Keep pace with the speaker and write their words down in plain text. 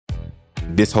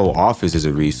this whole office is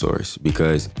a resource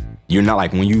because you're not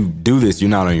like, when you do this, you're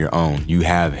not on your own. You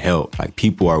have help. Like,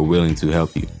 people are willing to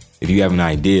help you. If you have an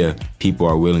idea, people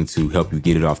are willing to help you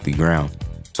get it off the ground.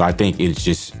 So I think it's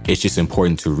just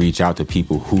important to reach out to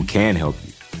people who can help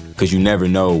you, because you never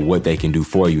know what they can do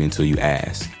for you until you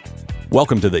ask.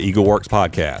 Welcome to the EagleWorks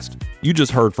podcast. You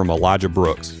just heard from Elijah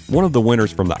Brooks, one of the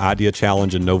winners from the Idea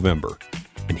Challenge in November.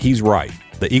 And he's right.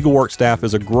 The EagleWorks staff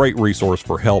is a great resource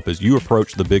for help as you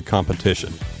approach the big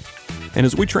competition. And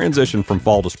as we transition from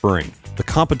fall to spring, the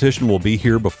competition will be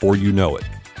here before you know it.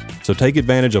 So take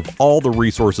advantage of all the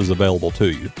resources available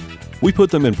to you. We put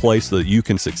them in place so that you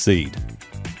can succeed.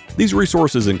 These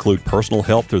resources include personal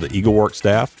help through the EagleWorks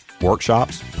staff,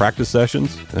 workshops, practice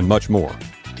sessions, and much more.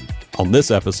 On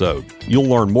this episode, you'll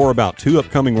learn more about 2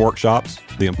 upcoming workshops,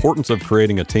 the importance of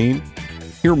creating a team,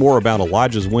 hear more about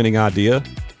Elijah's winning idea,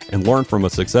 and learn from a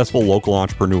successful local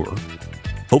entrepreneur.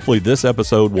 Hopefully this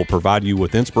episode will provide you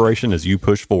with inspiration as you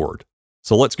push forward.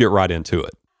 So let's get right into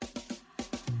it.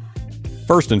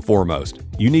 First and foremost,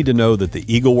 you need to know that the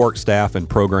EagleWorks staff and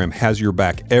program has your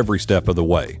back every step of the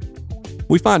way.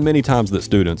 We find many times that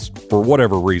students, for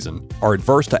whatever reason, are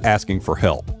adverse to asking for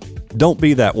help. Don't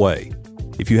be that way.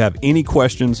 If you have any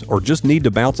questions or just need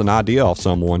to bounce an idea off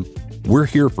someone, we're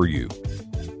here for you.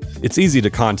 It's easy to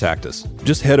contact us.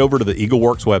 Just head over to the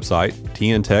EagleWorks website,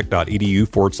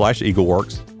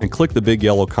 tntech.edu/EagleWorks, and click the big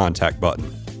yellow contact button.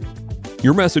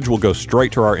 Your message will go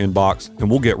straight to our inbox and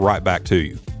we'll get right back to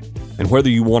you. And whether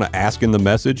you want to ask in the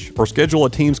message or schedule a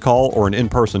Teams call or an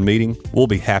in-person meeting, we'll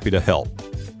be happy to help.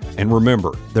 And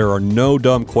remember, there are no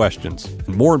dumb questions,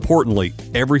 and more importantly,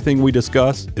 everything we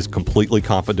discuss is completely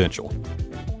confidential.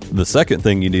 The second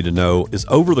thing you need to know is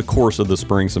over the course of the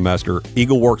spring semester,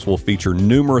 EagleWorks will feature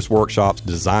numerous workshops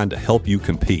designed to help you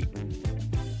compete.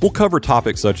 We'll cover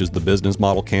topics such as the business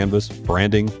model canvas,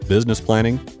 branding, business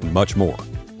planning, and much more.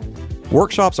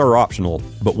 Workshops are optional,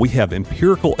 but we have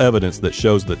empirical evidence that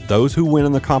shows that those who win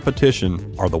in the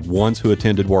competition are the ones who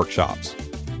attended workshops.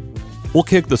 We'll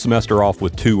kick the semester off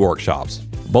with 2 workshops.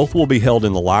 Both will be held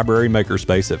in the library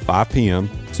makerspace at 5 p.m.,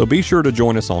 so be sure to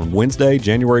join us on Wednesday,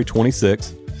 January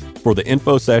 26th for the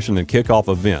info session and kickoff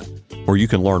event, where you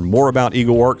can learn more about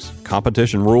EagleWorks,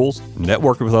 competition rules,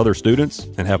 network with other students,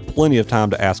 and have plenty of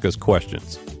time to ask us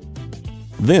questions.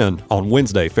 Then, on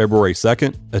Wednesday, February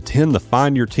 2nd, attend the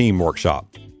Find Your Team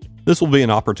workshop. This will be an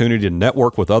opportunity to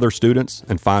network with other students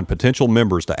and find potential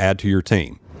members to add to your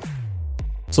team.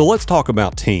 So let's talk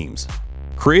about teams.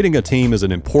 Creating a team is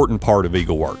an important part of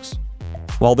EagleWorks.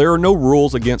 While there are no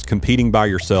rules against competing by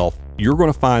yourself, you're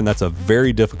going to find that's a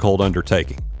very difficult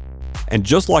undertaking. And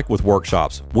just like with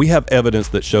workshops, we have evidence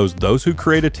that shows those who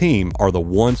create a team are the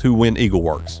ones who win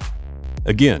EagleWorks.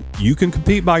 Again, you can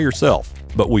compete by yourself,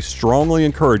 but we strongly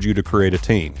encourage you to create a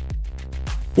team.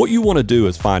 What you want to do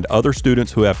is find other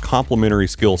students who have complementary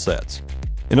skill sets.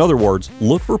 In other words,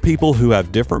 look for people who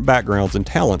have different backgrounds and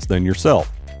talents than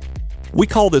yourself. We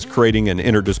call this creating an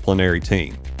interdisciplinary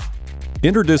team.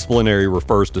 Interdisciplinary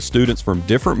refers to students from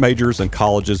different majors and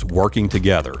colleges working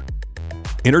together.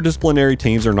 Interdisciplinary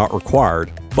teams are not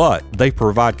required, but they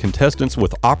provide contestants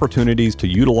with opportunities to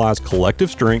utilize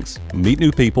collective strengths, meet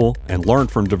new people, and learn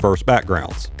from diverse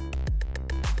backgrounds.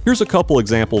 Here's a couple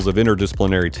examples of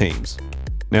interdisciplinary teams.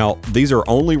 Now, these are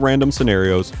only random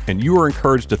scenarios, and you are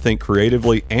encouraged to think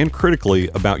creatively and critically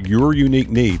about your unique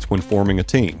needs when forming a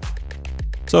team.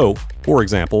 So, for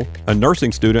example, a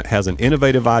nursing student has an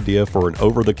innovative idea for an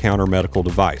over-the-counter medical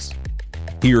device.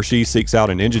 He or she seeks out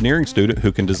an engineering student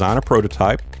who can design a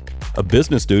prototype, a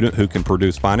business student who can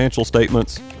produce financial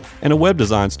statements, and a web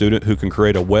design student who can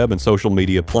create a web and social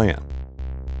media plan.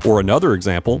 Or another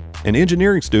example, an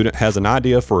engineering student has an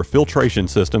idea for a filtration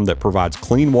system that provides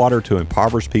clean water to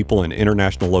impoverished people in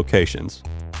international locations.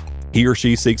 He or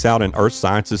she seeks out an earth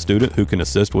sciences student who can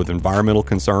assist with environmental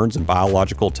concerns and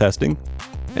biological testing,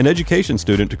 an education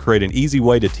student to create an easy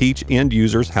way to teach end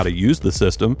users how to use the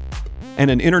system, and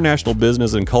an international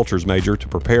business and cultures major to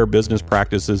prepare business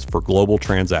practices for global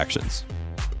transactions.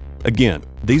 Again,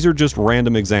 these are just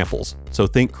random examples, so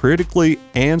think critically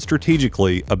and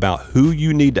strategically about who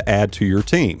you need to add to your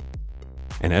team.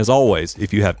 And as always,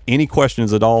 if you have any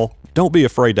questions at all, don't be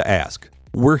afraid to ask.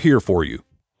 We're here for you.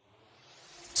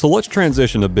 So let's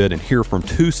transition a bit and hear from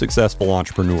 2 successful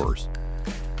entrepreneurs.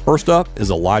 First up is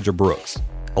Elijah Brooks.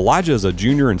 Elijah is a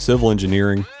junior in civil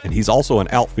engineering, and he's also an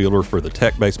outfielder for the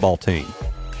Tech baseball team.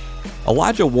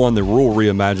 Elijah won the Rural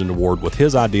Reimagined Award with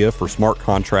his idea for smart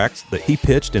contracts that he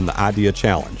pitched in the Idea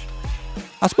Challenge.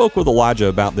 I spoke with Elijah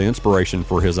about the inspiration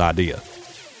for his idea.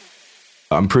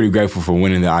 I'm pretty grateful for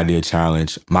winning the idea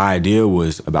challenge. My idea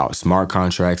was about smart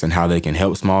contracts and how they can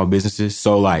help small businesses.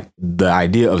 So like the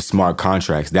idea of smart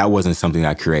contracts, that wasn't something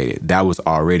I created. That was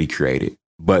already created.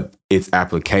 But its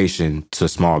application to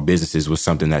small businesses was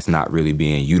something that's not really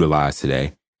being utilized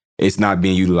today. It's not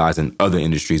being utilized in other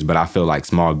industries, but I feel like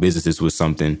small businesses was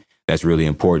something that's really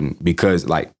important because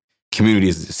like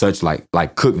communities such like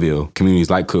Cookeville, communities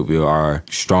like Cookeville are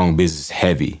strong business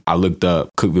heavy. I looked up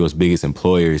Cookeville's biggest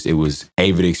employers. It was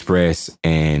Avid Express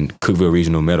and Cookeville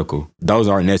Regional Medical. Those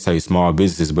aren't necessarily small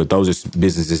businesses, but those are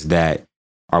businesses that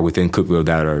are within Cookeville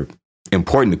that are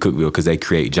important to Cookeville because they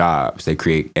create jobs. They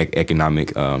create economic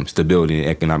stability and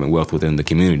economic wealth within the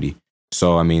community.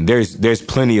 So, I mean, there's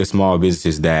plenty of small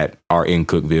businesses that are in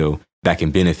Cookeville that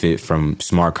can benefit from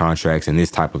smart contracts and this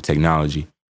type of technology.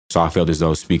 So I felt as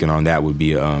though speaking on that would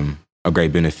be a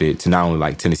great benefit to not only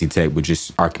like Tennessee Tech, but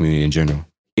just our community in general.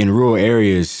 In rural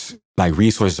areas, like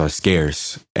resources are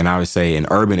scarce. And I would say in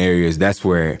urban areas, that's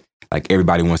where like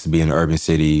everybody wants to be in an urban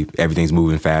city. Everything's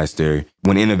moving faster.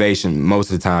 When innovation,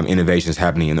 most of the time, innovation is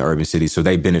happening in the urban city. So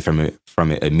they benefit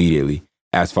from it immediately.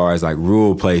 As far as like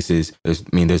rural places,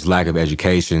 there's lack of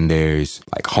education, there's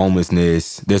like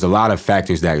homelessness, there's a lot of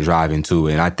factors that drive into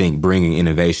it. And I think bringing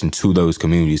innovation to those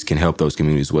communities can help those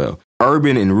communities well.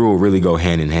 Urban and rural really go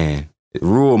hand in hand.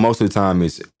 Rural, most of the time,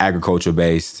 is agriculture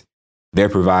based. They're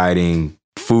providing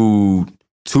food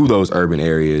to those urban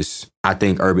areas. I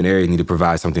think urban areas need to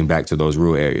provide something back to those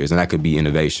rural areas. And that could be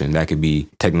innovation. That could be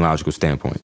technological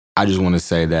standpoint. I just want to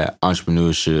say that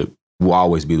entrepreneurship will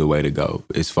always be the way to go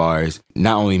as far as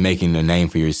not only making a name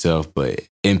for yourself, but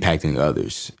impacting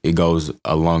others. It goes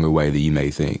a longer way than you may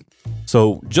think.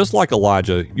 So just like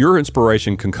Elijah, your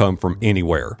inspiration can come from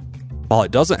anywhere. While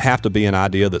it doesn't have to be an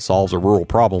idea that solves a rural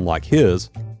problem like his,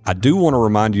 I do want to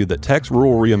remind you that Tech's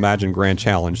Rural Reimagined Grand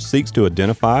Challenge seeks to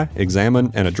identify,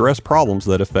 examine, and address problems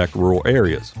that affect rural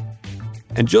areas.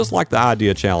 And just like the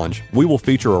Idea Challenge, we will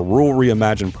feature a Rural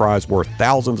Reimagined prize worth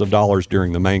thousands of dollars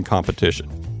during the main competition.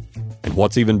 And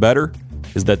what's even better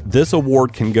is that this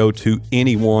award can go to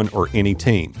anyone or any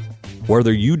team.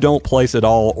 Whether you don't place at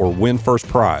all or win first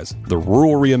prize, the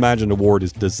Rural Reimagined Award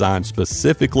is designed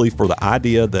specifically for the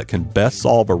idea that can best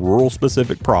solve a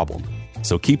rural-specific problem.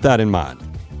 So keep that in mind.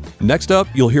 Next up,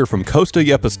 you'll hear from Kosta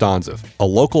Yepistanzev, a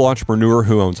local entrepreneur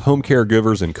who owns Home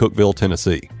Caregivers in Cookeville,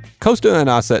 Tennessee. Kosta and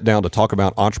I sat down to talk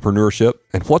about entrepreneurship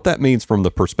and what that means from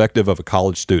the perspective of a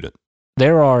college student.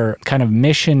 There are kind of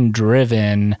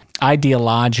mission-driven,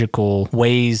 ideological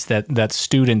ways that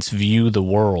students view the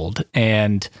world.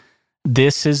 And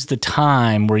this is the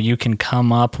time where you can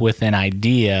come up with an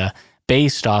idea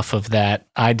based off of that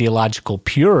ideological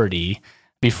purity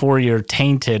before you're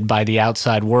tainted by the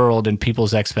outside world and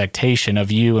people's expectation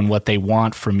of you and what they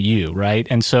want from you, right?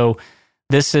 And so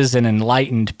this is an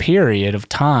enlightened period of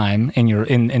time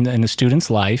in the student's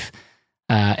life.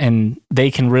 And they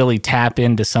can really tap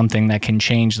into something that can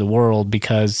change the world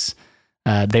because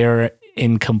they're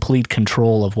in complete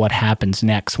control of what happens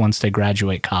next once they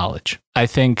graduate college. I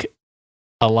think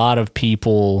a lot of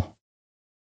people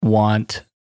want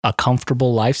a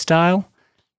comfortable lifestyle,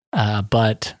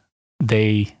 but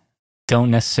they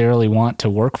don't necessarily want to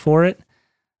work for it.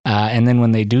 And then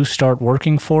when they do start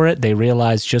working for it, they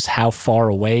realize just how far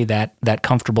away that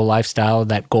comfortable lifestyle,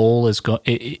 that goal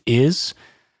is.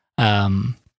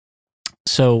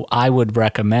 So I would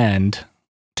recommend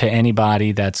to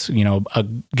anybody that's,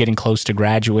 getting close to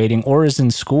graduating or is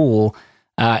in school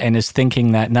and is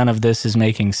thinking that none of this is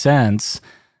making sense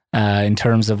in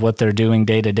terms of what they're doing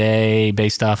day to day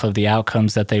based off of the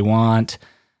outcomes that they want,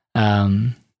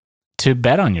 to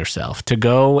bet on yourself, to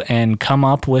go and come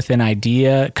up with an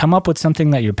idea, come up with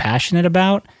something that you're passionate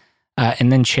about,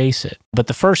 and then chase it. But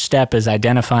the first step is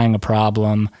identifying a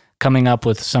problem, coming up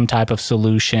with some type of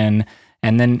solution,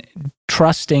 and then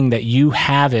trusting that you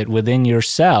have it within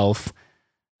yourself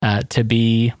to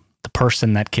be the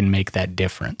person that can make that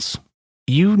difference.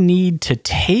 You need to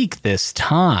take this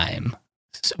time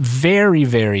very,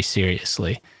 very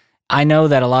seriously. I know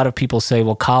that a lot of people say,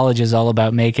 well, college is all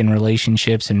about making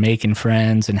relationships and making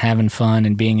friends and having fun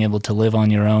and being able to live on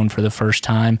your own for the first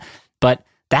time. But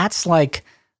that's like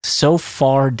so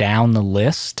far down the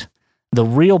list. The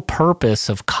real purpose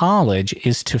of college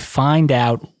is to find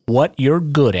out what you're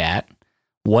good at,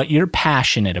 what you're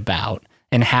passionate about,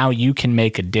 and how you can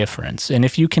make a difference. And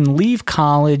if you can leave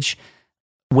college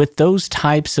with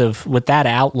with that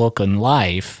outlook on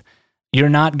life, you're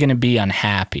not going to be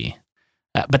unhappy.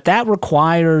 But that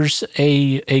requires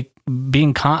a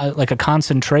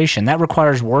concentration. That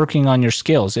requires working on your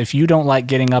skills. If you don't like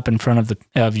getting up in front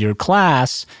of your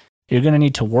class, you're going to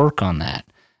need to work on that.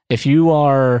 If you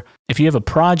have a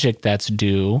project that's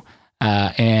due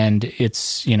and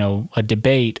it's, a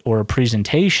debate or a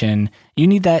presentation, you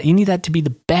need that to be the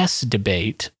best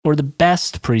debate or the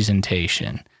best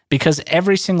presentation, because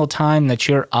every single time that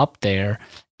you're up there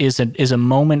is a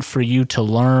moment for you to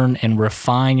learn and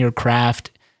refine your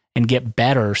craft and get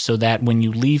better, so that when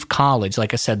you leave college,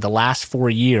 like I said, the last 4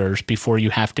 years before you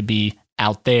have to be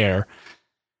out there,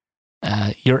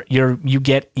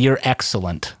 you're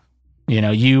excellent.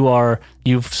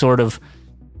 You've sort of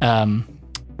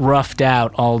roughed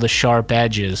out all the sharp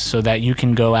edges so that you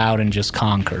can go out and just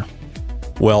conquer.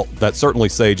 Well, that's certainly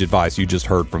sage advice you just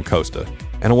heard from Costa.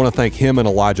 And I want to thank him and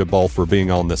Elijah both for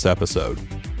being on this episode.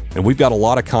 And we've got a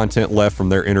lot of content left from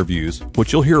their interviews,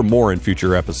 which you'll hear more in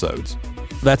future episodes.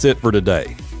 That's it for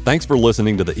today. Thanks for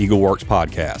listening to the EagleWorks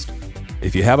podcast.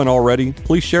 If you haven't already,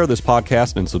 please share this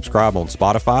podcast and subscribe on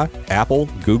Spotify, Apple,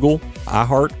 Google,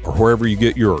 iHeart, or wherever you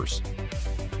get yours.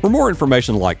 For more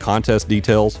information like contest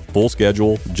details, full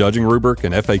schedule, judging rubric,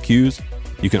 and FAQs,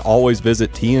 you can always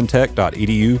visit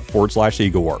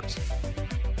tntech.edu/EagleWorks.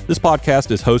 This podcast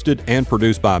is hosted and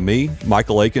produced by me,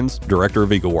 Michael Akins, Director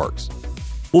of EagleWorks.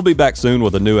 We'll be back soon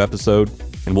with a new episode,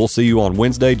 and we'll see you on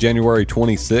Wednesday, January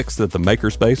 26th at the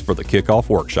Makerspace for the kickoff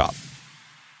workshop.